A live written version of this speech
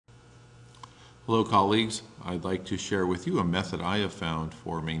Hello colleagues, I'd like to share with you a method I have found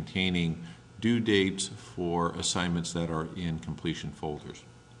for maintaining due dates for assignments that are in completion folders.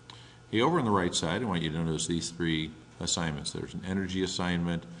 Hey, over on the right side, I want you to notice these three assignments. There's an energy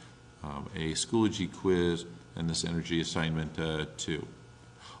assignment, a Schoology quiz, and this energy assignment 2.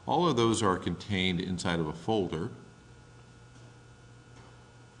 All of those are contained inside of a folder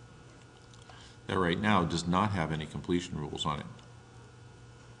that right now does not have any completion rules on it.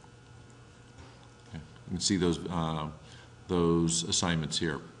 You can see those assignments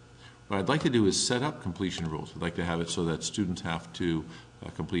here. What I'd like to do is set up completion rules. I'd like to have it so that students have to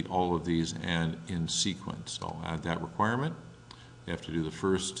complete all of these and in sequence. So I'll add that requirement. They have to do the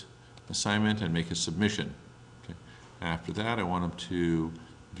first assignment and make a submission. Okay. After that, I want them to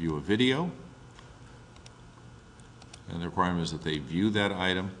view a video. And the requirement is that they view that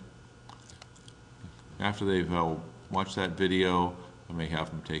item. After they've watched that video, I may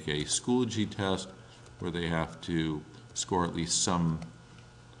have them take a Schoology test where they have to score at least some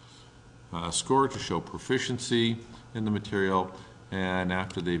score to show proficiency in the material, and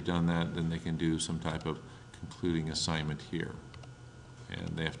after they've done that, then they can do some type of concluding assignment here,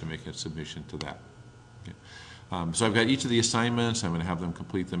 and they have to make a submission to that. Okay. So I've got each of the assignments. I'm going to have them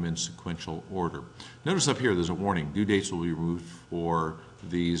complete them in sequential order. Notice up here there's a warning. Due dates will be removed for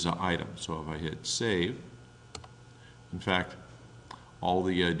these items. So if I hit save, in fact, all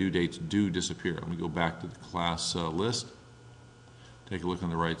the due dates do disappear. Let me go back to the class list. Take a look on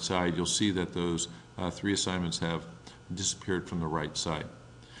the right side. You'll see that those three assignments have disappeared from the right side.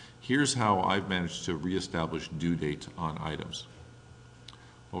 Here's how I've managed to reestablish due dates on items.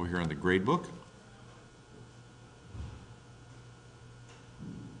 Over here on the gradebook,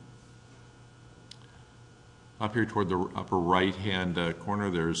 up here toward the upper right-hand corner,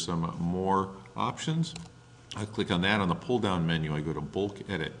 there's some more options. I click on that. On the pull-down menu, I go to Bulk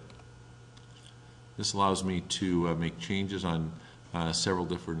Edit. This allows me to make changes on several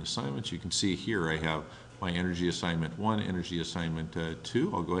different assignments. You can see here I have my Energy Assignment 1, Energy Assignment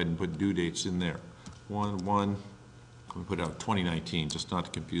 2. I'll go ahead and put due dates in there. 1, I'm going to put out 2019, just not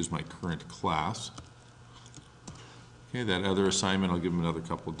to confuse my current class. Okay, that other assignment, I'll give them another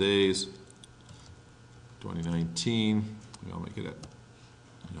couple of days. 2019, I'll make it at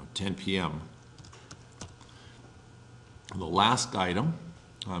 10 p.m. The last item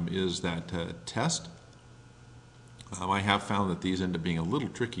is that test. I have found that these end up being a little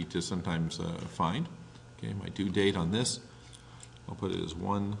tricky to sometimes find. Okay, my due date on this, I'll put it as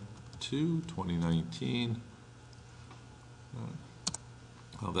 1/2/2019.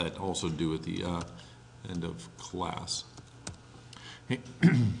 I'll that also do at the end of class. Okay.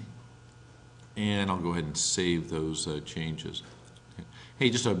 And I'll go ahead and save those changes. Okay. Hey,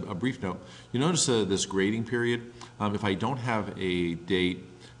 just a brief note. You notice this grading period. If I don't have a date,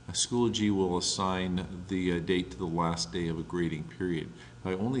 Schoology will assign the date to the last day of a grading period. If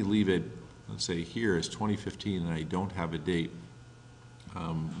I only leave it, let's say here as 2015, and I don't have a date,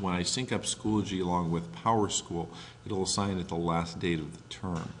 when I sync up Schoology along with PowerSchool, it'll assign it the last date of the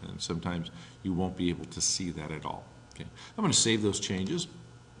term, and sometimes you won't be able to see that at all. Okay. I'm going to save those changes,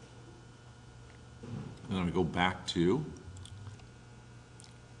 and I'm going to go back to.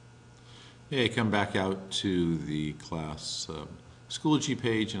 I come back out to the class Schoology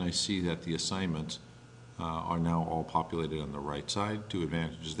page, and I see that the assignments are now all populated on the right side. Two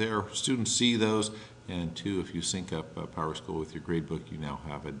advantages there. Students see those, and two, if you sync up PowerSchool with your gradebook, you now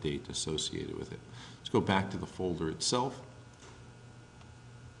have a date associated with it. Let's go back to the folder itself.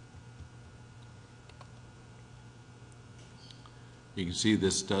 You can see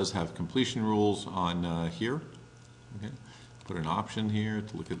this does have completion rules on here. Okay. Put an option here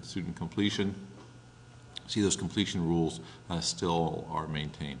to look at the student completion. See those completion rules still are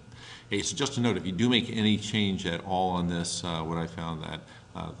maintained. Hey, so just a note, if you do make any change at all on this, what I found that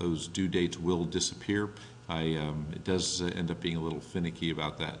those due dates will disappear. It does end up being a little finicky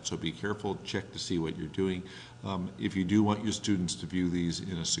about that, so be careful, check to see what you're doing. If you do want your students to view these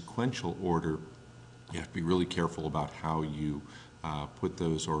in a sequential order, you have to be really careful about how you put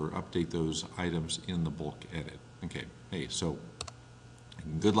those or update those items in the bulk edit. Okay, hey, so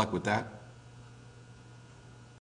good luck with that.